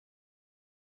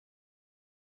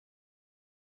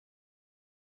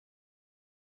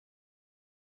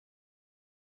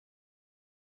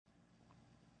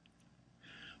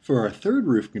For our third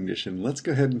roof condition, let's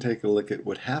go ahead and take a look at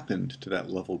what happened to that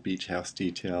level beach house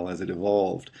detail as it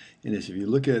evolved. And if you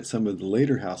look at some of the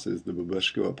later houses, the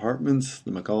Babushko apartments, the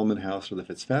McAlmon house, or the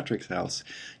Fitzpatrick's house,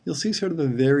 you'll see sort of a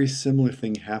very similar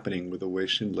thing happening with the way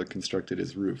Schindler constructed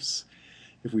his roofs.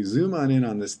 If we zoom on in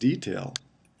on this detail,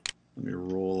 let me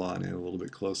roll on in a little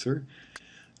bit closer,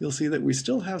 you'll see that we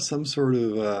still have some sort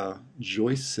of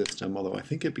joist system, although I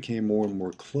think it became more and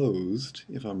more closed,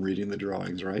 if I'm reading the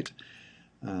drawings right.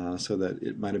 So that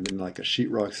it might have been like a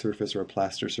sheetrock surface or a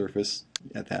plaster surface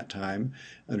at that time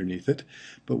underneath it.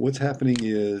 But what's happening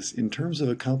is, in terms of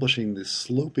accomplishing this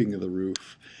sloping of the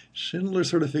roof, Schindler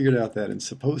sort of figured out that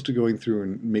as opposed to going through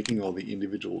and making all the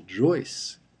individual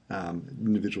joists,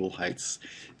 individual heights,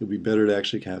 it would be better to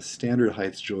actually have standard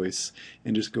heights joists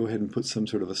and just go ahead and put some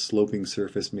sort of a sloping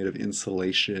surface made of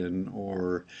insulation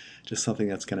or just something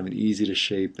that's kind of an easy to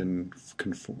shape and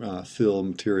fill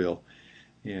material.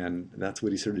 And that's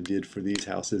what he sort of did for these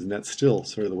houses, and that's still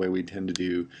sort of the way we tend to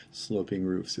do sloping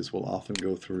roofs, is we'll often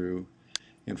go through,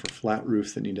 and for flat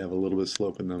roofs that need to have a little bit of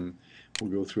slope in them,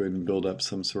 we'll go through and build up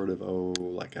some sort of,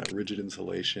 like a rigid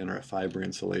insulation or a fiber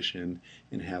insulation,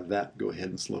 and have that go ahead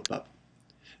and slope up.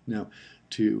 Now,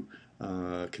 to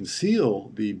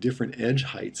conceal the different edge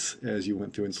heights as you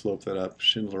went through and sloped that up,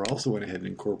 Schindler also went ahead and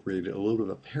incorporated a little bit of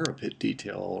a parapet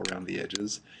detail all around the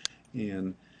edges,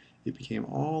 and it became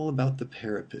all about the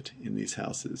parapet in these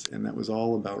houses, and that was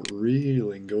all about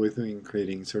really going through and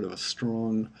creating sort of a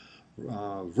strong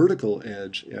vertical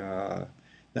edge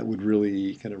that would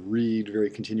really kind of read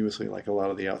very continuously like a lot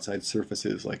of the outside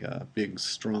surfaces, like a big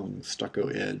strong stucco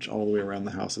edge all the way around the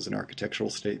house as an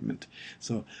architectural statement.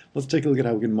 So let's take a look at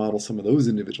how we can model some of those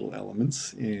individual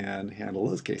elements and handle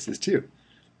those cases too.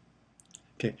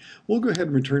 Okay, we'll go ahead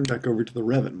and return back over to the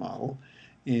Revit model.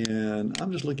 And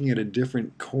I'm just looking at a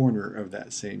different corner of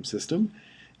that same system.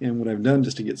 And what I've done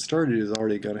just to get started is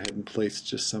already gone ahead and placed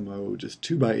just some just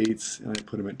 2x8s, and I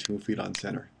put them at 2 feet on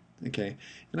center. Okay,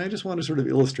 and I just want to sort of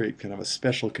illustrate kind of a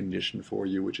special condition for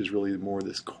you, which is really more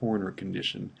this corner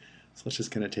condition. So let's just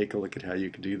kind of take a look at how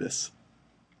you can do this.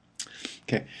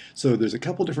 Okay, so there's a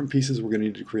couple different pieces we're going to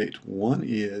need to create. One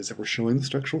is, if we're showing the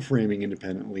structural framing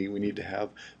independently, we need to have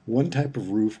one type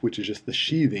of roof, which is just the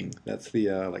sheathing. That's the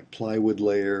like plywood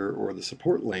layer or the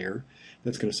support layer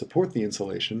that's going to support the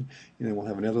insulation. And then we'll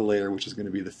have another layer, which is going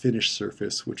to be the finished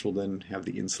surface, which will then have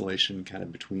the insulation kind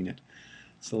of between it.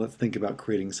 So let's think about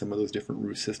creating some of those different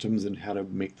roof systems and how to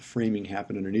make the framing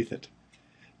happen underneath it.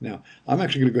 Now, I'm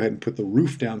actually going to go ahead and put the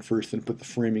roof down first and put the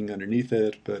framing underneath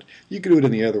it, but you could do it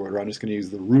in the other order. I'm just going to use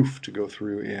the roof to go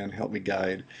through and help me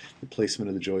guide the placement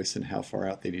of the joists and how far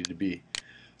out they need to be.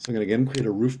 So I'm going to again create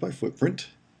a roof by footprint,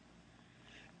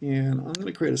 and I'm going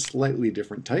to create a slightly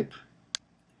different type.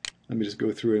 Let me just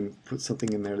go through and put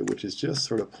something in there which is just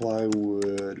sort of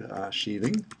plywood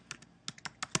sheathing,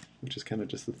 which is kind of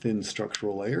just the thin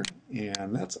structural layer,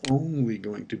 and that's only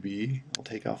going to be, I'll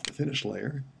take off the finish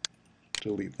layer,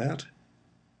 delete that.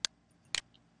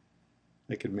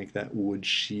 I could make that wood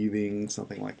sheathing,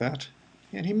 something like that.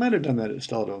 And he might have done that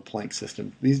instead of a plank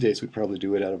system. These days we'd probably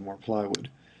do it out of more plywood.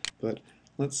 But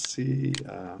let's see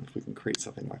if we can create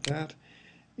something like that.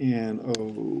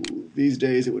 And these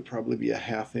days it would probably be a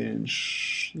 1/2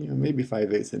 inch, maybe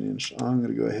 5/8 an inch. I'm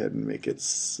going to go ahead and make it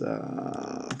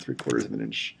 3/4 of an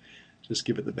inch. Just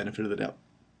give it the benefit of the doubt.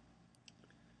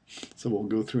 So we'll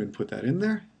go through and put that in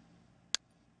there.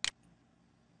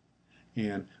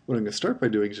 And what I'm going to start by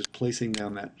doing is just placing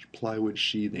down that plywood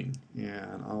sheathing,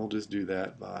 and I'll just do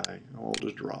that I'll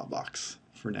just draw a box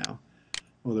for now.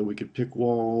 Although we could pick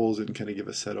walls and kind of give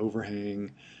a set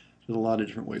overhang. There's a lot of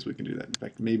different ways we can do that. In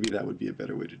fact, maybe that would be a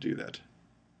better way to do that.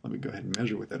 Let me go ahead and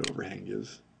measure what that overhang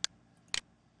is,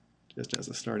 just as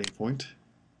a starting point.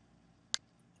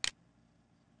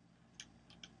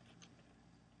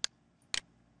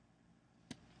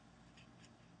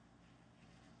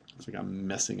 Looks like I'm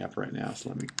messing up right now, so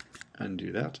let me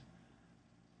undo that.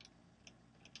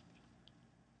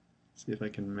 See if I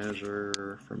can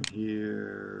measure from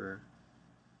here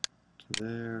to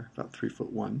there, about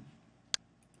 3'1".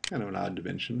 Kind of an odd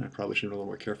dimension. I probably should have been a little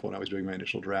more careful when I was doing my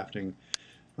initial drafting.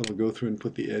 But I'll go through and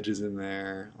put the edges in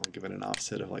there. I'll give it an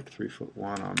offset of like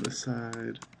 3'1" on this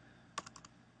side.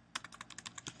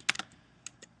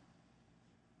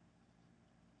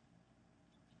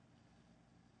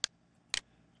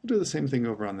 We'll do the same thing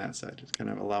over on that side, just kind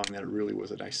of allowing that it really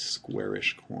was a nice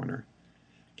squarish corner.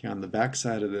 Okay, on the back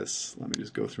side of this, let me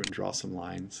just go through and draw some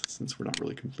lines, since we're not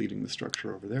really completing the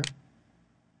structure over there.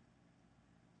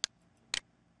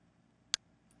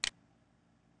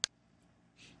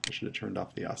 I should have turned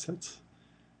off the offsets,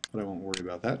 but I won't worry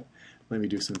about that. Let me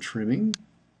do some trimming.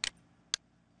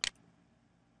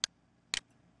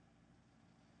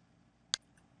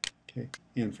 Okay,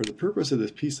 and for the purpose of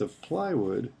this piece of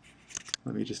plywood,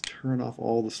 let me just turn off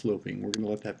all the sloping. We're going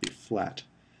to let that be flat.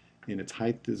 And its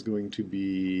height is going to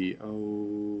be,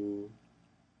 oh,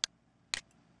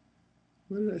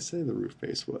 what did I say the roof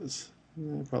base was?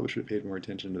 I probably should have paid more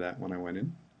attention to that when I went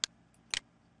in.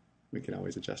 We can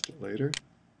always adjust it later.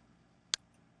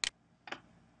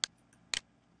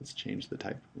 Let's change the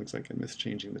type. Looks like I missed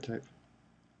changing the type.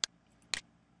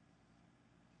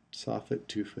 Soffit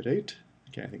 2'8".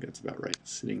 Okay, I think that's about right.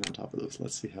 Sitting on top of those.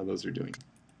 Let's see how those are doing.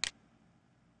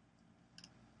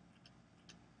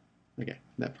 Okay,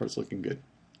 that part's looking good.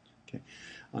 Okay,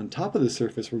 on top of the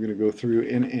surface, we're going to go through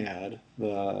and add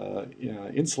the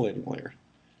insulating layer.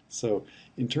 So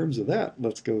in terms of that,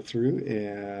 let's go through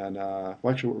and, well,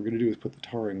 actually what we're going to do is put the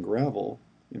tar and gravel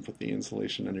and put the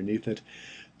insulation underneath it.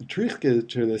 The trick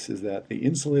to this is that the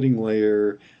insulating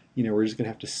layer, we're just going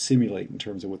to have to simulate in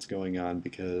terms of what's going on,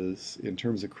 because in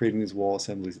terms of creating these wall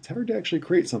assemblies, it's hard to actually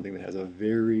create something that has a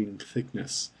varying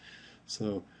thickness.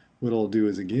 So what I'll do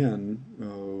is,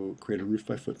 again, create a roof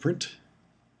by footprint.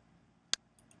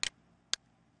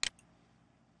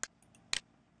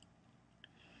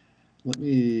 Let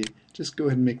me just go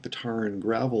ahead and make the tar and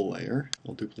gravel layer.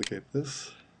 I'll duplicate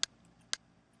this.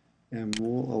 And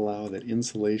we'll allow that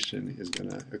insulation is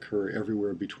going to occur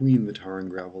everywhere between the tar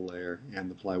and gravel layer and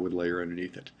the plywood layer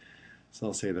underneath it. So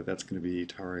I'll say that that's going to be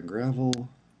tar and gravel.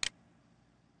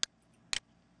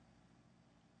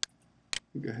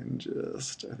 Go ahead and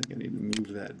just, I think I need to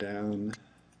move that down.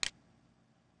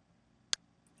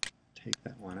 Take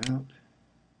that one out.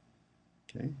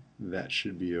 Okay, that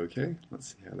should be okay. Let's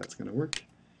see how that's going to work.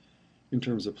 In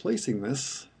terms of placing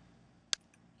this,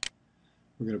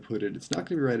 we're going to put it, it's not going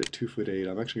to be right at 2'8".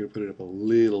 I'm actually going to put it up a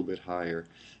little bit higher,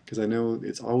 because I know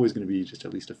it's always going to be just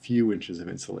at least a few inches of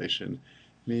insulation,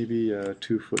 maybe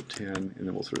 2'10", and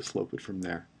then we'll sort of slope it from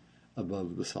there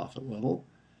above the soffit level.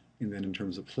 And then in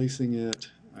terms of placing it,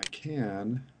 I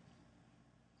can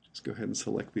just go ahead and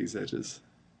select these edges.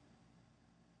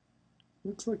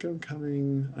 Looks like I'm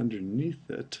coming underneath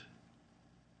it.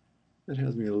 That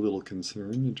has me a little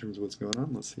concerned in terms of what's going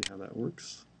on. Let's see how that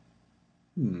works.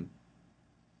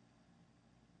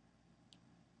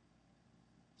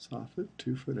 Soffit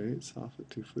 2'8", soffit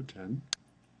 2'10".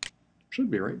 Should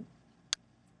be right.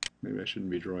 Maybe I shouldn't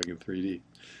be drawing in 3D.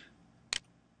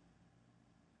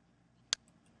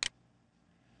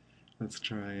 Let's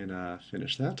try and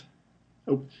finish that.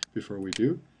 Oh, before we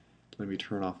do, let me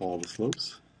turn off all the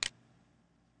slopes.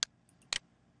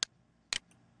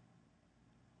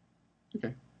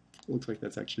 Okay, looks like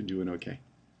that's actually doing okay.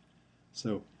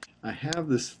 So I have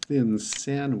this thin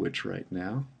sandwich right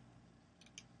now.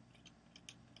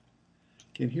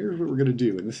 Okay, and here's what we're going to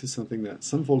do, and this is something that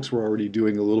some folks were already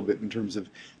doing a little bit in terms of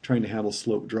trying to handle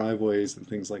sloped driveways and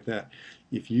things like that.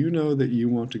 If you know that you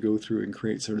want to go through and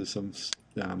create sort of some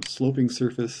sloping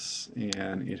surface,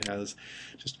 and it has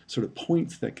just sort of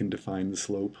points that can define the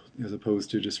slope as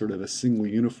opposed to just sort of a single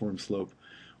uniform slope,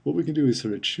 what we can do is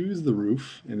sort of choose the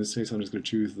roof. In this case, I'm just going to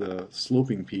choose the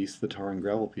sloping piece, the tar and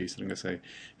gravel piece, and I'm going to say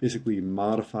basically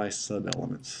modify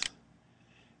sub-elements.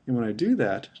 And when I do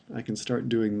that, I can start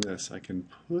doing this. I can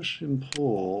push and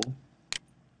pull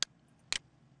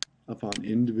up on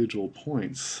individual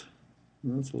points.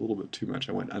 That's a little bit too much.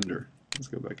 I went under. Let's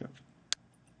go back up.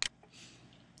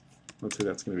 Let's say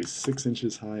that's going to be 6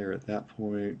 inches higher at that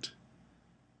point.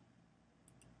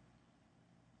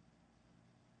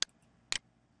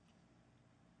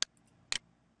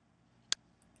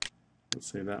 Let's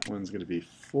say that one's going to be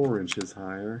 4 inches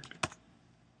higher.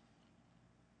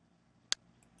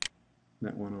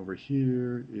 That one over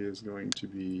here is going to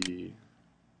be,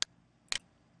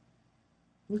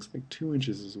 looks like 2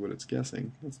 inches is what it's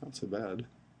guessing. That's not so bad.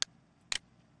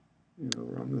 And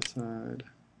over on this side,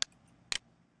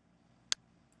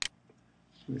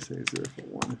 let me say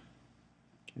 0.1.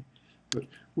 Okay. But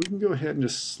we can go ahead and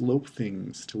just slope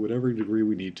things to whatever degree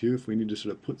we need to. If we need to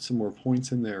sort of put some more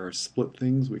points in there or split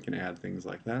things, we can add things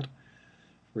like that.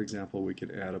 For example, we could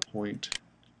add a point.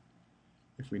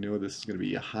 If we know this is going to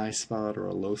be a high spot or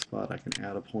a low spot, I can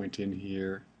add a point in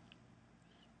here.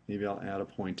 Maybe I'll add a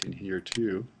point in here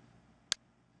too.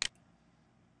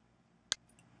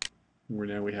 Where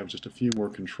now we have just a few more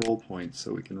control points,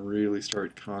 so we can really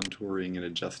start contouring and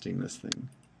adjusting this thing.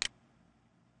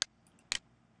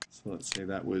 So let's say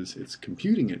that was, it's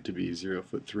computing it to be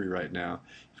 0'3" right now.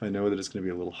 If I know that it's going to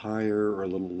be a little higher or a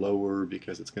little lower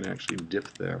because it's going to actually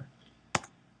dip there,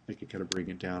 I can kind of bring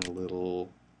it down a little.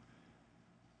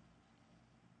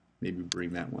 Maybe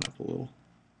bring that one up a little.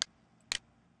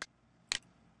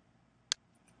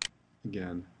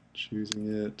 Again,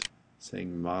 choosing it,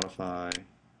 saying modify.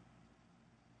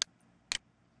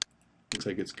 Looks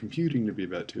like it's computing to be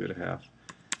about 2.5.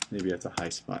 Maybe that's a high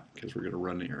spot because we're going to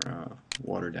run our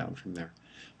water down from there.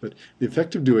 But the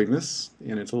effect of doing this,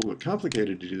 and it's a little bit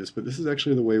complicated to do this, but this is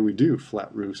actually the way we do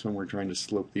flat roofs when we're trying to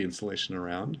slope the insulation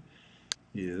around,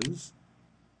 is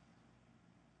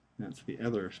that's the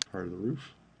other part of the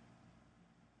roof.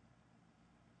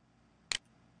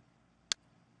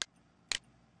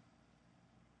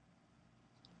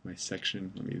 My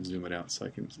section, let me zoom it out so I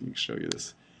can show you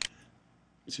this.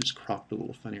 It's just cropped a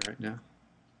little funny right now.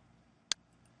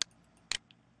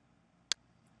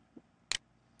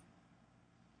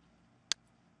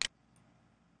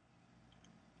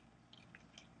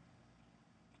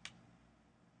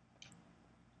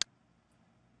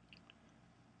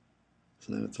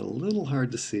 So now it's a little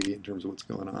hard to see in terms of what's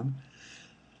going on.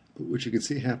 But what you can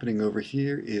see happening over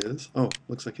here is, oh,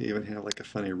 looks like I even have like a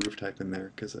funny roof type in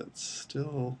there because it's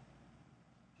still,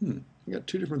 we got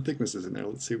two different thicknesses in there.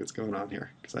 Let's see what's going on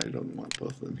here because I don't want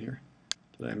both of them here.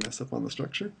 Did I mess up on the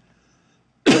structure?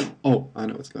 Oh, I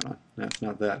know what's going on. That's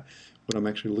not that. What I'm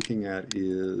actually looking at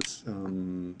is,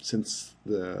 since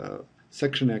the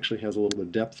section actually has a little bit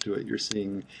of depth to it, you're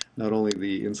seeing not only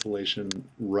the insulation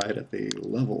right at the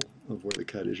level of where the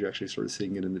cut is, you're actually sort of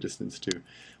seeing it in the distance too.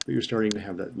 But you're starting to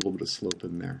have that little bit of slope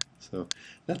in there. So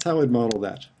that's how I'd model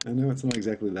that. I know it's not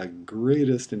exactly that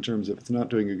greatest in terms of it's not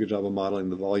doing a good job of modeling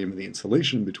the volume of the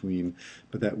insulation between,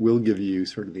 but that will give you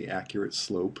sort of the accurate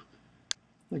slope,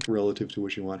 like relative to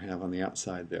what you want to have on the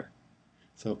outside there.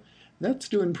 So that's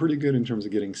doing pretty good in terms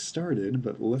of getting started,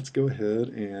 but let's go ahead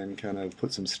and kind of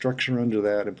put some structure under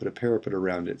that and put a parapet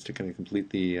around it to kind of complete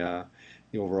the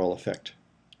overall effect.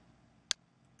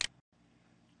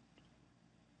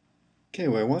 Okay,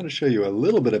 well, I want to show you a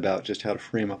little bit about just how to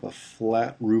frame up a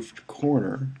flat roofed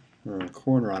corner, or a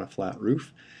corner on a flat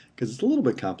roof, because it's a little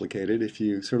bit complicated. If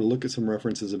you sort of look at some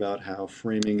references about how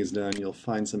framing is done, you'll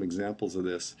find some examples of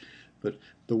this. But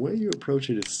the way you approach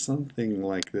it is something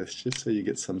like this, just so you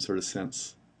get some sort of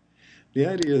sense. The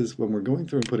idea is when we're going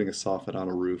through and putting a soffit on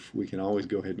a roof, we can always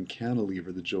go ahead and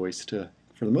cantilever the joist to,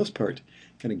 for the most part,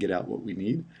 kind of get out what we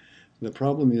need. The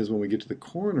problem is when we get to the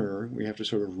corner, we have to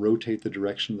sort of rotate the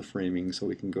direction of the framing so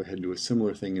we can go ahead and do a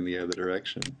similar thing in the other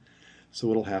direction. So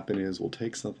what will happen is we'll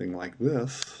take something like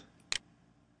this,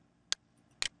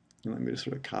 and let me just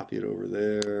sort of copy it over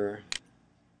there.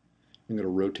 I'm going to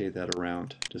rotate that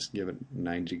around, just give it a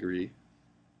 9-degree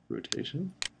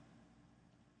rotation.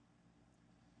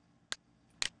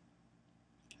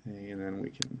 Okay, and then we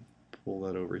can pull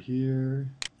that over here.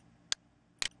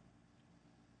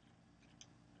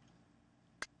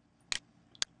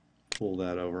 Pull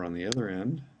that over on the other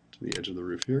end to the edge of the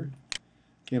roof here.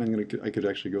 Again, I could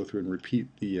actually go through and repeat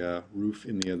the roof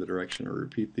in the other direction, or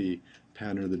repeat the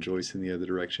pattern of the joist in the other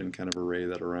direction, kind of array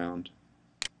that around.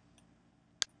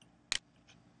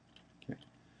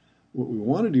 What we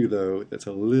want to do, though, that's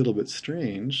a little bit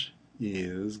strange,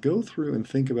 is go through and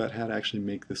think about how to actually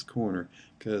make this corner.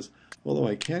 Because although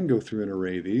I can go through and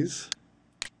array these,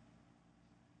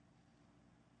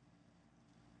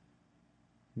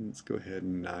 let's go ahead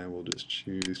and I will just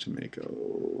choose to make,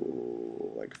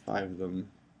 like 5 of them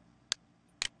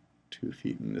 2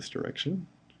 feet in this direction.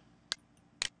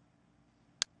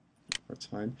 That's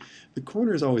fine. The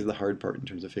corner is always the hard part in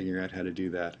terms of figuring out how to do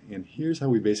that. And here's how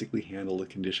we basically handle a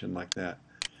condition like that.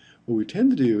 What we tend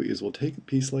to do is we'll take a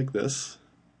piece like this,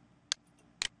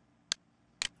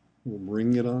 we'll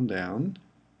bring it on down,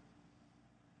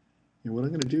 and what I'm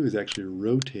going to do is actually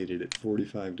rotate it at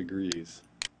 45 degrees.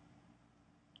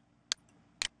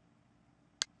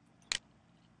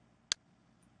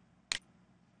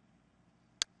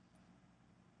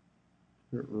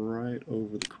 Put it right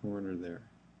over the corner there.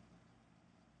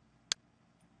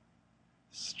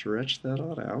 Stretch that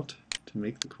on out to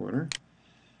make the corner.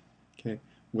 Okay,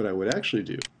 what I would actually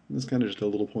do, this is kind of just a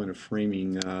little point of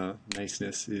framing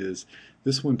niceness, is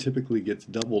this one typically gets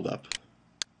doubled up.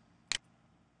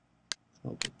 So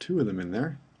I'll put 2 of them in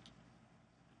there.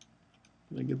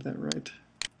 Did I get that right?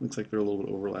 Looks like they're a little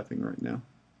bit overlapping right now,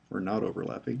 or not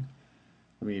overlapping.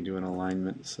 Let me do an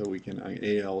alignment so we can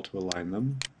AL to align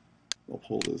them. I'll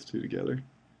pull those 2 together.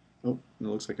 Oh, it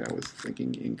looks like I was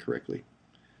thinking incorrectly.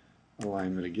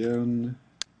 Alignment again.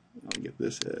 I'll get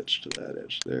this edge to that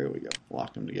edge. There we go.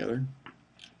 Lock them together.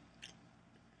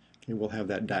 Okay, we'll have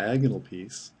that diagonal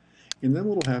piece. And then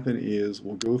what will happen is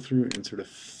we'll go through and sort of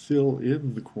fill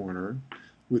in the corner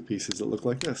with pieces that look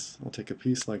like this. I'll take a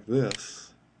piece like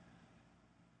this.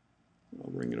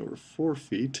 I'll bring it over 4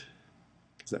 feet,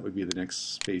 because that would be the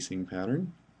next spacing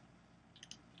pattern.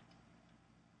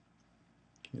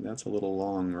 Okay, that's a little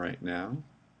long right now.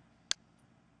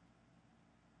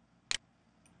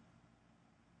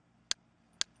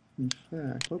 In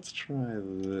fact, let's try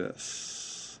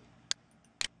this.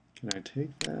 Can I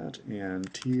take that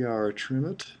and TR trim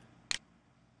it?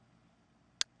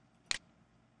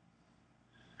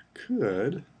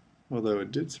 Could, although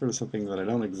it did sort of something that I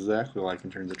don't exactly like in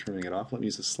terms of trimming it off. Let me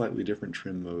use a slightly different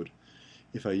trim mode.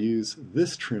 If I use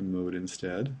this trim mode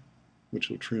instead, which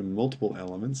will trim multiple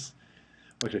elements,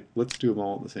 okay, let's do them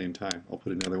all at the same time. I'll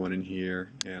put another one in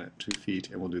here and at 2 feet,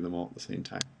 and we'll do them all at the same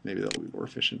time. Maybe that'll be more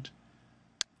efficient.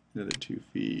 Another 2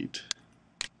 feet.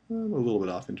 I'm a little bit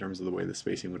off in terms of the way the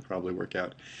spacing would probably work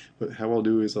out. But how I'll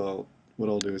do is I'll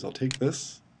take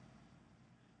this,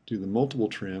 do the multiple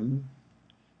trim.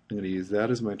 I'm going to use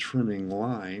that as my trimming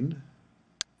line.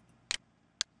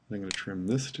 I'm going to trim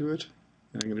this to it,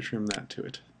 and I'm going to trim that to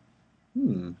it.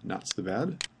 Not so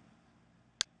bad.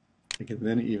 I can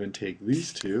then even take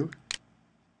these two,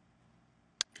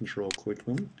 control click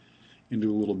them, and do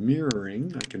a little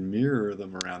mirroring. I can mirror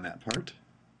them around that part.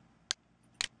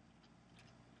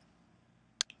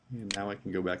 And now I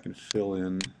can go back and fill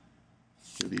in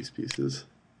with these pieces.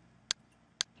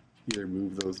 Either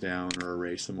move those down or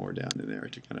erase some more down in there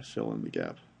to kind of fill in the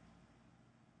gap.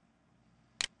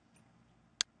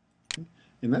 Okay.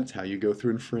 And that's how you go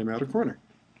through and frame out a corner.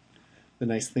 The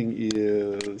nice thing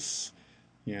is,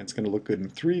 it's going to look good in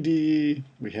 3D.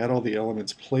 We had all the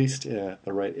elements placed at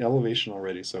the right elevation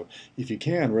already, so if you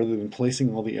can, rather than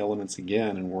placing all the elements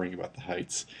again and worrying about the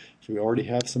heights, if we already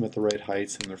have some at the right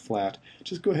heights and they're flat,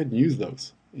 just go ahead and use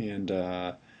those and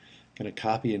kind of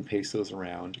copy and paste those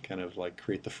around to kind of like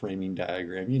create the framing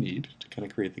diagram you need to kind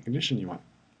of create the condition you want.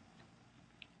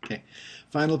 Okay,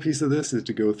 final piece of this is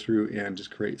to go through and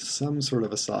just create some sort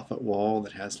of a soffit wall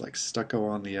that has like stucco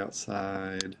on the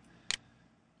outside.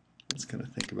 Let's kind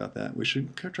of think about that. We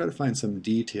should try to find some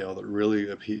detail that really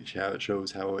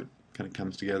shows how it kind of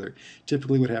comes together.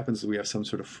 Typically what happens is we have some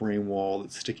sort of frame wall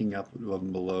that's sticking up above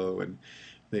and below, and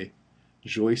the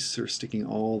joists are sticking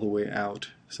all the way out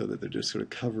so that they're just sort of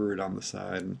covered on the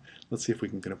side. And let's see if we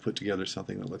can kind of put together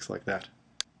something that looks like that.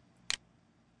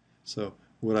 So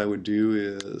what I would do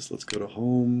is, let's go to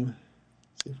Home,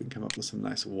 see if we can come up with some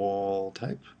nice wall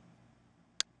type.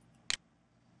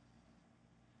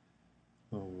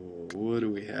 Oh, what do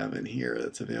we have in here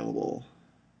that's available?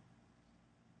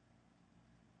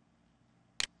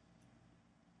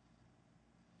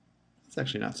 It's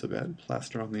actually not so bad.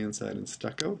 Plaster on the inside and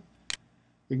stucco.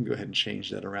 We can go ahead and change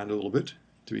that around a little bit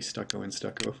to be stucco and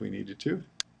stucco if we needed to.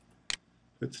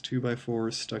 It's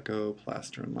 2x4, stucco,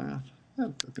 plaster, and lath.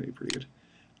 That's going to be pretty good.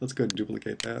 Let's go ahead and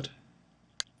duplicate that.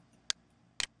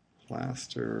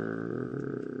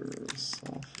 Plaster,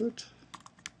 soffit.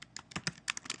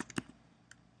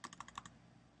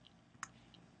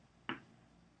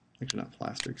 Actually, not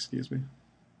plaster, excuse me.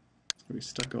 It's going to be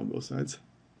stucco on both sides.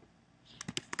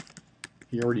 If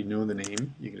you already know the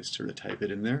name, you can just sort of type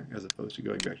it in there as opposed to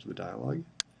going back to the dialogue.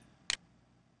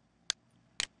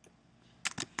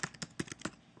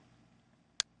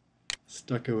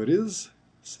 Stucco it is.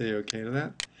 Say OK to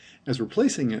that. As we're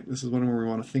placing it, this is one where we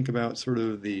want to think about sort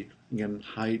of the, again,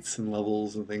 heights and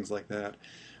levels and things like that.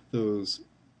 Those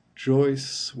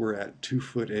joists were at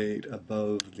 2'8"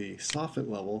 above the soffit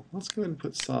level. Let's go ahead and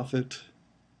put soffit.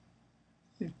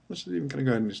 Yeah, let's just even kind of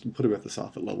go ahead and just put it at the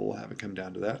soffit level. We'll have it come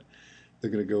down to that. They're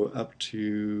going to go up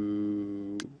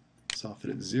to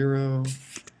soffit at 0.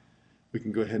 We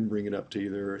can go ahead and bring it up to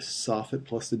either soffit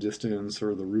plus the distance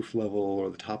or the roof level or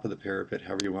the top of the parapet,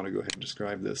 however you want to go ahead and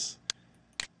describe this.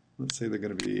 Let's say they're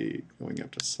going to be going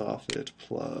up to soffit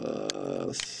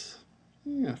plus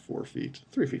 4 feet.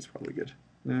 3 feet's probably good.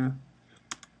 Nah,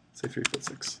 say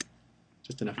 3'6",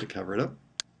 just enough to cover it up.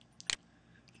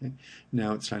 Okay.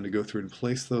 Now it's time to go through and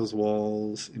place those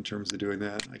walls. In terms of doing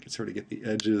that, I can sort of get the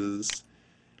edges.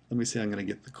 Let me say I'm going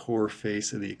to get the core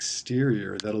face of the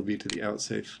exterior. That'll be to the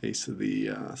outside face of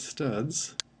the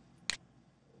studs.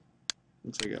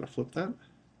 Looks like I got to flip that.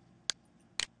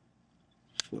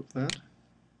 Flip that.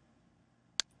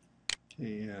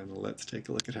 Okay, and let's take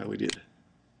a look at how we did.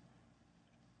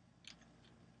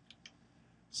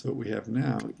 So what we have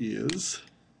now is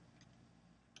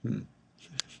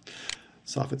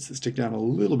soffits that stick down a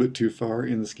little bit too far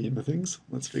in the scheme of things.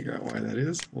 Let's figure out why that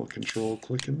is. We'll control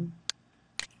click and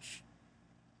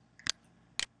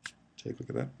take a look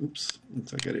at that. Oops,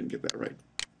 looks like I didn't get that right.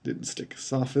 Didn't stick.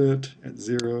 Soffit at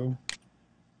 0,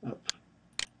 up.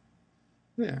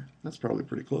 There, that's probably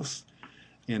pretty close.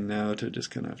 And now to just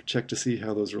kind of check to see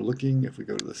how those are looking, if we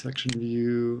go to the section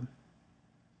view,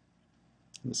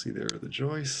 we'll see there are the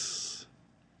joists.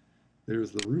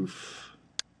 There's the roof.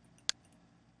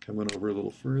 Coming over a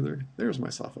little further, there's my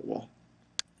soffit wall.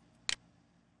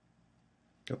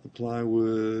 Got the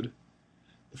plywood.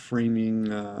 the framing,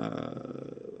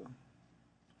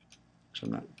 actually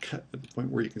I'm not cut at the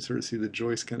point where you can sort of see the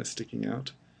joist kind of sticking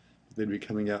out. They'd be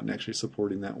coming out and actually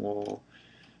supporting that wall,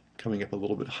 coming up a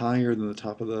little bit higher than the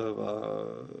top of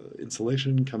the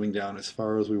insulation, coming down as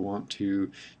far as we want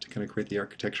to kind of create the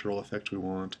architectural effect we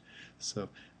want. So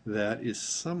that is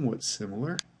somewhat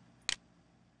similar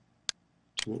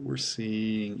to what we're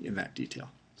seeing in that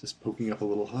detail. Just poking up a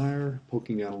little higher,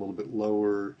 poking down a little bit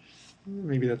lower.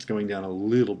 Maybe that's going down a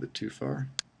little bit too far.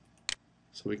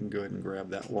 So we can go ahead and grab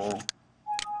that wall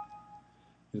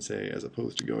and say, as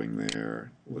opposed to going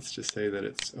there, let's just say that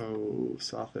it's,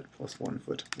 soffit plus 1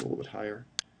 foot, a little bit higher.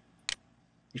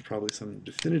 There's probably some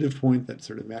definitive point that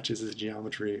sort of matches his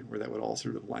geometry where that would all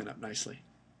sort of line up nicely.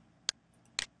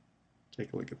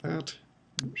 Take a look at that.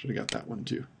 Should have got that one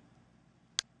too.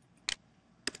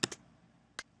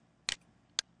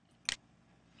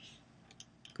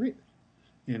 Great.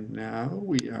 And now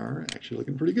we are actually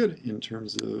looking pretty good in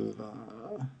terms of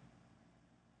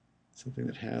something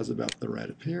that has about the right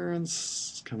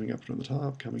appearance, coming up from the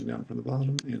top, coming down from the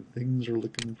bottom, and things are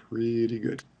looking pretty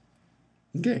good.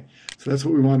 Okay, so that's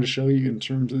what we wanted to show you in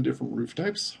terms of the different roof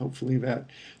types. Hopefully that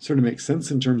sort of makes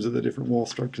sense in terms of the different wall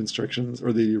structure constructions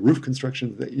or the roof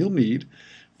constructions that you'll need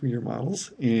for your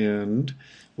models. And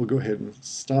we'll go ahead and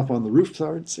stop on the roof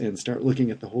parts and start looking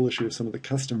at the whole issue of some of the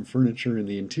custom furniture and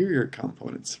the interior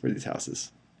components for these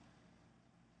houses.